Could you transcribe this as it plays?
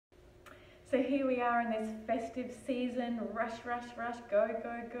So here we are in this festive season, rush, rush, rush, go,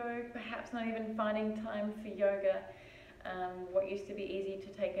 go, go, perhaps not even finding time for yoga. What used to be easy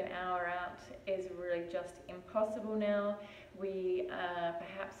to take an hour out is really just impossible now. We are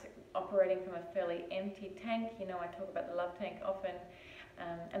perhaps operating from a fairly empty tank. You know, I talk about the love tank often.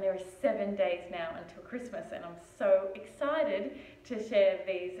 And there are 7 days now until Christmas, and I'm so excited to share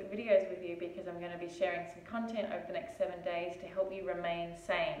these videos with you because I'm going to be sharing some content over the next 7 days to help you remain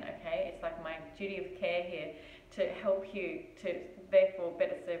sane, okay? It's like my duty of care here to help you to therefore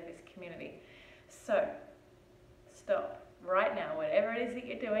better serve this community. So, stop right now, whatever it is that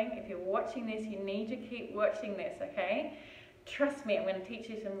you're doing. If you're watching this, you need to keep watching this, okay? Trust me, I'm going to teach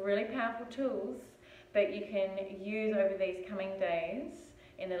you some really powerful tools that you can use over these coming days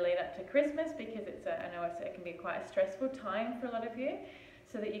in the lead up to Christmas, because I know it can be quite a stressful time for a lot of you,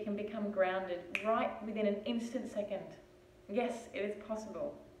 so that you can become grounded right within an instant second. Yes, it is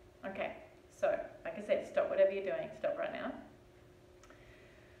possible. Okay, so like I said, stop whatever you're doing. Stop right now.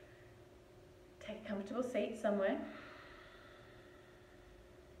 Take a comfortable seat somewhere.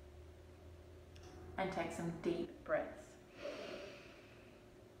 And take some deep breaths.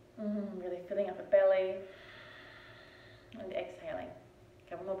 Really filling up a belly and exhaling. A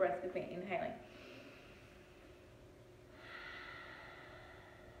couple more breaths with me, inhaling.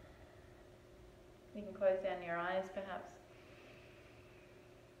 You can close down your eyes perhaps.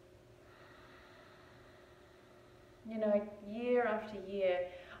 You know, year after year,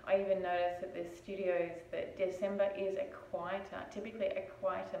 I even notice at the studios that December is typically a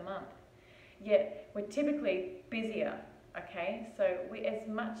quieter month. Yet we're typically busier, okay? So as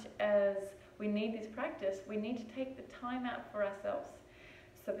much as we need this practice, we need to take the time out for ourselves.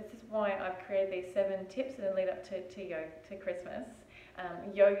 So this is why I've created these 7 tips in the lead up to Christmas,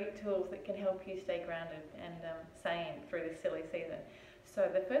 yogic tools that can help you stay grounded and sane through this silly season.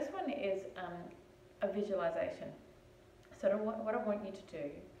 So the first one is a visualization. So what I want you to do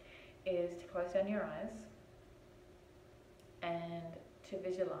is to close down your eyes and to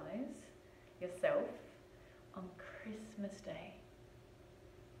visualize yourself on Christmas Day.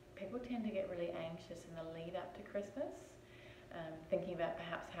 People tend to get really anxious in the lead up to Christmas, thinking about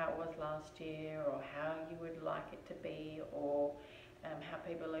perhaps how it was last year, or how you would like it to be, or how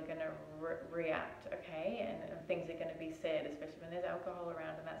people are going to react, okay, and things are going to be said, especially when there's alcohol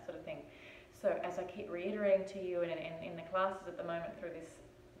around and that sort of thing. So as I keep reiterating to you and in the classes at the moment through this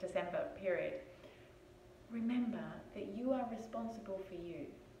December period, remember that you are responsible for you.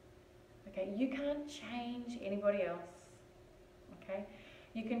 Okay, you can't change anybody else, okay?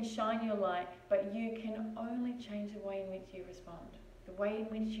 You can shine your light, but you can only change the way in which you respond, the way in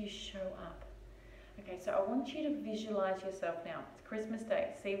which you show up. Okay, so I want you to visualize yourself now. It's Christmas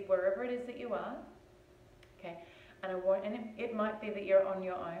Day. See wherever it is that you are, okay? And it might be that you're on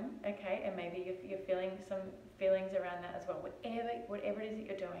your own, okay? And maybe you're feeling some feelings around that as well. Whatever it is that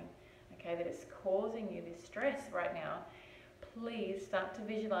you're doing, okay, that is causing you this stress right now, please start to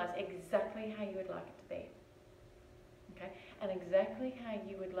visualize exactly how you would like it to be, okay? And exactly how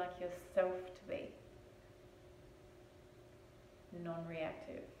you would like yourself to be.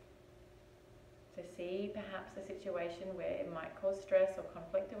 Non-reactive. So see perhaps a situation where it might cause stress or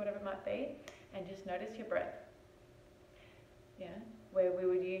conflict or whatever it might be, and just notice your breath. Yeah, where we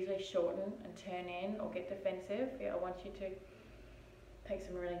would usually shorten and turn in or get defensive, yeah, I want you to take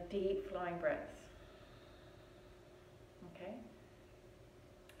some really deep flowing breaths. Okay?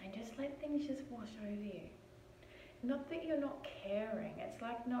 And just let things just wash over you. Not that you're not caring. It's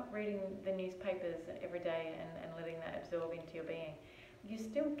like not reading the newspapers every day and letting that absorb into your being. You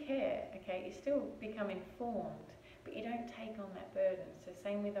still care, okay? You still become informed, but you don't take on that burden. So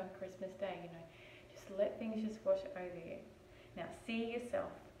same with on Christmas Day, you know, just let things just wash over you. Now see yourself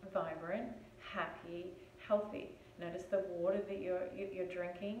vibrant, happy, healthy. Notice the water that you're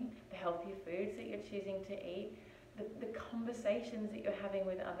drinking, the healthy foods that you're choosing to eat, the conversations that you're having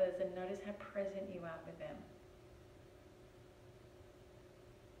with others, and notice how present you are with them.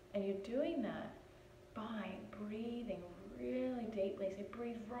 And you're doing that by breathing really deeply. So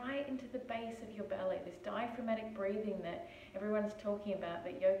breathe right into the base of your belly, this diaphragmatic breathing that everyone's talking about,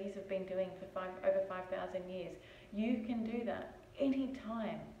 that yogis have been doing for over 5,000 years. You can do that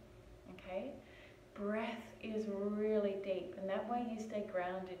anytime, okay? Breath is really deep, and that way you stay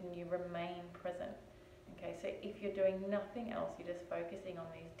grounded and you remain present. Okay, so if you're doing nothing else, you're just focusing on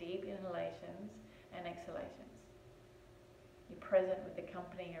these deep inhalations and exhalations. You're present with the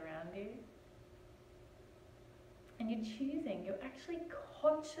company around you. And you're actually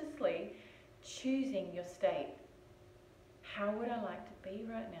consciously choosing your state. How would I like to be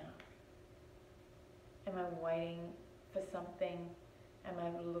right now? Am I waiting for something Am I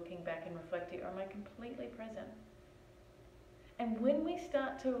looking back and reflecting, or am I completely present? And when we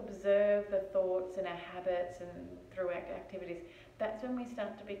start to observe the thoughts and our habits and through activities, that's when we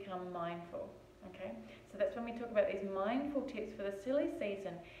start to become mindful. Okay? So that's when we talk about these mindful tips for the silly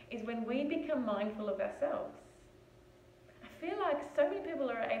season, is when we become mindful of ourselves. I feel like so many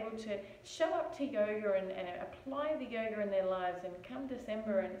people are able to show up to yoga and apply the yoga in their lives, and come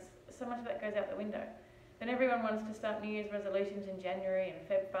December and so much of that goes out the window. Then everyone wants to start New Year's resolutions in January and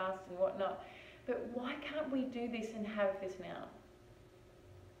Feb fast and whatnot. But why can't we do this and have this now?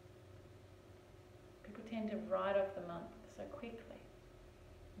 People tend to write off the month so quickly.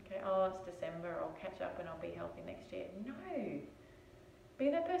 Okay, oh, it's December, I'll catch up and I'll be healthy next year. No. Be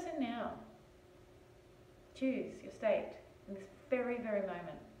that person now. Choose your state in this very, very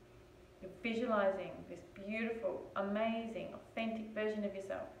moment. You're visualizing this beautiful, amazing, authentic version of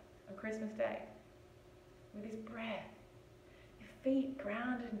yourself on Christmas Day with this breath. Your feet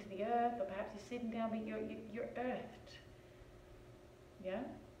grounded into the earth, or perhaps you're sitting down, but you're earthed. Yeah?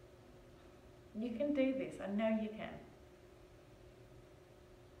 You can do this. I know you can.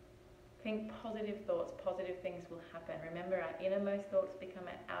 Think positive thoughts, positive things will happen. Remember, our innermost thoughts become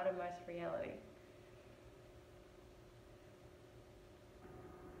our outermost reality.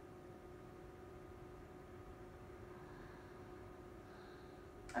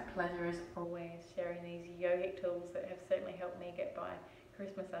 A pleasure as always sharing these yogic tools that have certainly helped me get by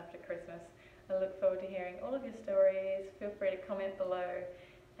Christmas after Christmas. I look forward to hearing all of your stories. Feel free to comment below,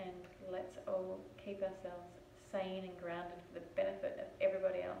 and let's all keep ourselves sane and grounded for the benefit of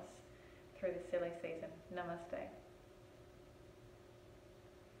everybody else through the silly season. Namaste.